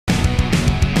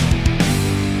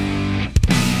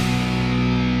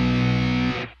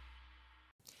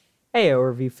Hey,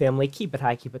 review family, keep it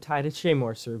high, keep it tight. It's Jay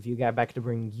Morris, the review guy, back to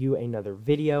bring you another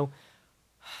video.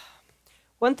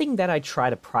 One thing that I try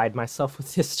to pride myself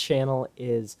with this channel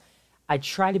is I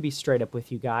try to be straight up with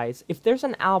you guys. If there's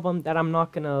an album that I'm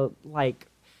not gonna,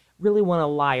 really want to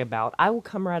lie about, I will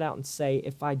come right out and say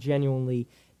if I genuinely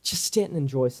just didn't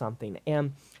enjoy something.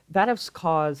 And that has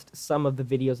caused some of the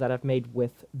videos that I've made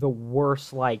with the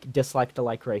worst, dislike to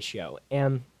like ratio.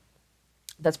 And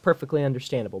that's perfectly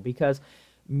understandable because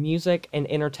music and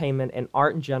entertainment and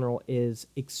art in general is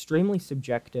extremely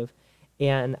subjective.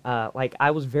 And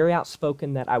I was very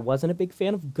outspoken that I wasn't a big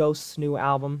fan of Ghost's new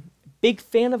album, big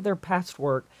fan of their past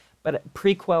work, but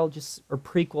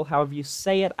prequel, however you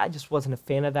say it, I just wasn't a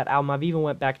fan of that album. I've even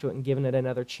went back to it and given it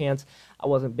another chance. I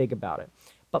wasn't big about it.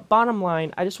 But bottom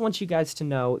line, I just want you guys to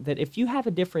know that if you have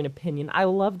a different opinion, I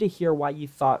love to hear why you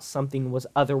thought something was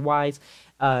otherwise.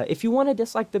 If you want to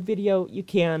dislike the video, you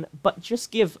can, but just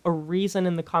give a reason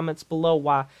in the comments below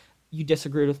why you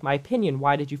disagreed with my opinion.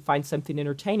 Why did you find something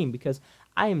entertaining? Because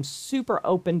I am super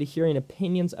open to hearing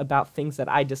opinions about things that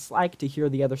I dislike, to hear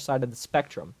the other side of the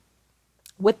spectrum.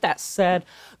 With that said,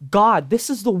 God, this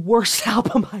is the worst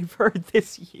album I've heard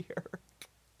this year.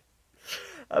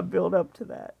 I build up to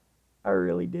that. I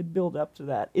really did build up to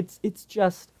that. It's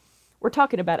just, we're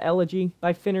talking about Elegy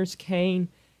by Finnr's Kane.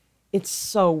 It's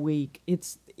so weak.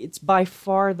 It's by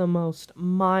far the most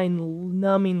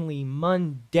mind-numbingly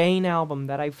mundane album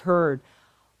that I've heard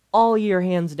all year,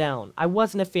 hands down. I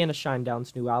wasn't a fan of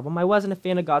Shinedown's new album. I wasn't a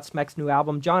fan of Godsmack's new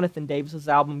album, Jonathan Davis's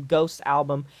album, Ghost's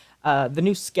album, the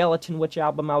new Skeleton Witch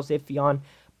album I was iffy on.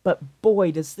 But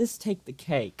boy, does this take the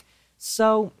cake.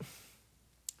 So,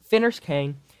 Finnr's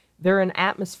Kane, they're an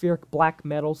atmospheric black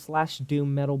metal /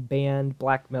 doom metal band,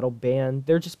 black metal band.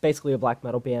 They're just basically a black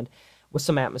metal band with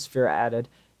some atmosphere added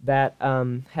that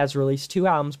has released 2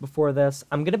 albums before this.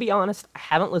 I'm going to be honest, I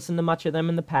haven't listened to much of them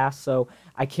in the past, so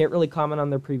I can't really comment on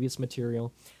their previous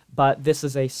material. But this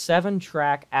is a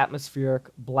 7-track atmospheric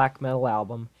black metal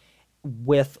album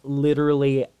with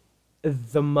literally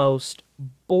the most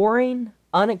boring,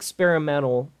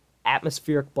 unexperimental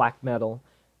atmospheric black metal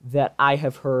that I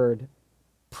have heard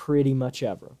pretty much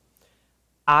ever.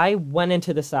 I went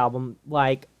into this album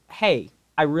like, hey,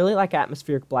 I really like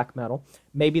atmospheric black metal.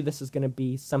 Maybe this is going to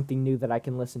be something new that I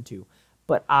can listen to.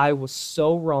 But I was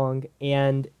so wrong,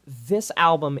 and this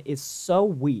album is so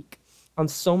weak on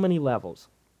so many levels.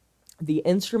 The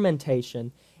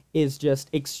instrumentation is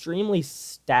just extremely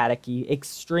staticky,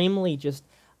 extremely just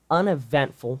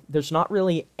uneventful. There's not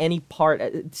really any part.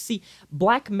 See,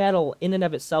 black metal in and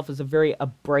of itself is a very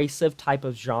abrasive type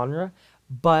of genre.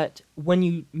 But when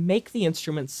you make the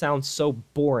instruments sound so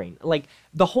boring, like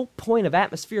the whole point of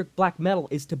atmospheric black metal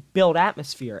is to build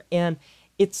atmosphere, and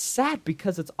it's sad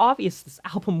because it's obvious this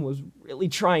album was really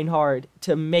trying hard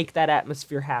to make that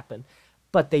atmosphere happen,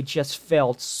 but they just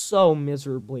failed so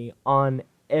miserably on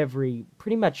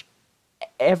pretty much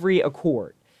every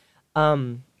accord.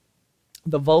 The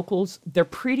vocals, they're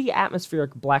pretty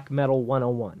atmospheric black metal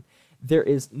 101. There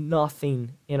is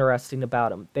nothing interesting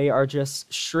about them. They are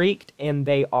just shrieked, and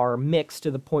they are mixed to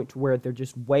the point to where they're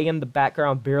just way in the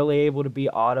background, barely able to be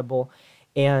audible.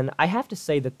 And I have to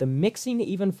say that the mixing,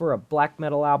 even for a black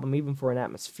metal album, even for an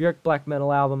atmospheric black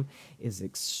metal album, is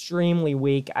extremely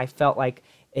weak. I felt like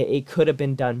it could have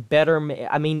been done better.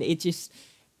 I mean,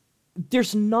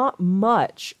 there's not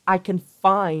much I can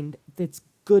find that's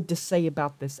good to say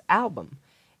about this album.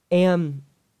 And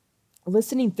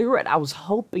listening through it, I was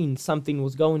hoping something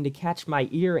was going to catch my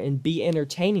ear and be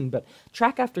entertaining, but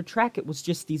track after track, it was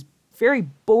just these very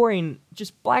boring,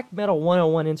 just black metal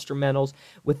 101 instrumentals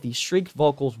with these shrieked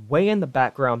vocals way in the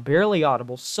background, barely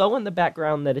audible, so in the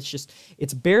background that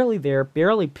it's barely there,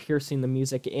 barely piercing the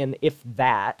music, and if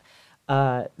that.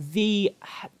 I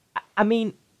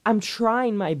mean, I'm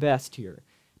trying my best here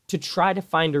to try to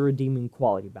find a redeeming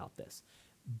quality about this.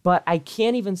 But I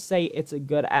can't even say it's a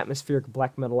good atmospheric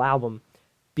black metal album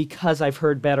because I've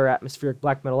heard better atmospheric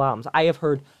black metal albums. I have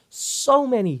heard so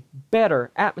many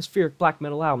better atmospheric black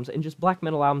metal albums, and just black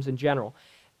metal albums in general,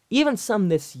 even some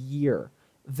this year,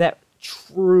 that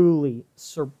truly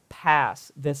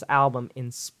surpass this album in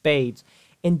spades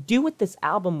and do what this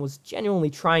album was genuinely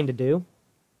trying to do.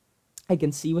 I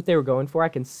can see what they were going for. I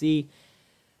can see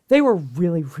they were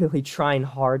really, really trying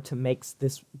hard to make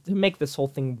this whole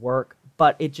thing work,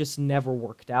 but it just never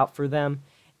worked out for them.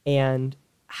 And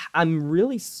I'm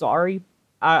really sorry.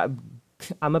 I'm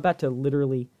about to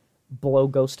literally blow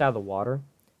Ghost out of the water.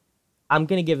 I'm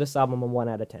going to give this album a 1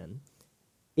 out of 10.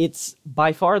 It's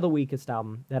by far the weakest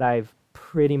album that I've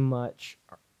pretty much,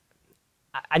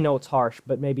 I know it's harsh,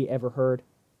 but maybe ever heard.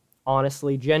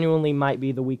 honestly, genuinely might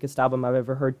be the weakest album I've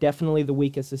ever heard. Definitely the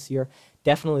weakest this year.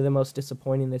 Definitely the most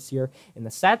disappointing this year. And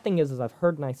the sad thing is I've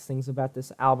heard nice things about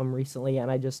this album recently,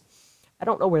 and I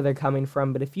don't know where they're coming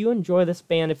from. But if you enjoy this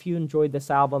band, if you enjoyed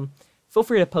this album, feel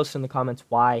free to post in the comments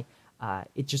why.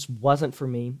 It just wasn't for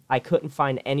me. I couldn't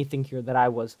find anything here that I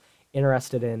was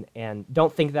interested in, and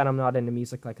don't think that I'm not into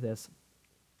music like this.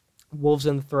 Wolves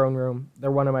in the Throne Room, they're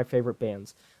one of my favorite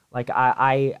bands. Like,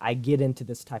 I get into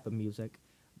this type of music,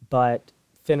 but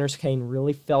Finnr's Kane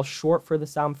really fell short for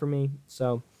this album for me.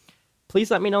 So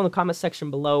please let me know in the comment section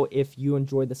below if you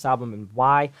enjoyed this album and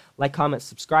why. Like, comment,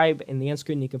 subscribe. In the end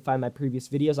screen, you can find my previous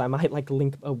videos. I might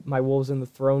link my Wolves in the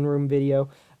Throne Room video.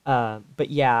 But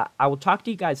yeah, I will talk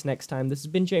to you guys next time. This has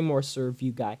been Jay Morris, the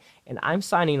Review Guy, and I'm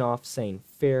signing off saying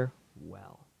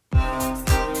farewell.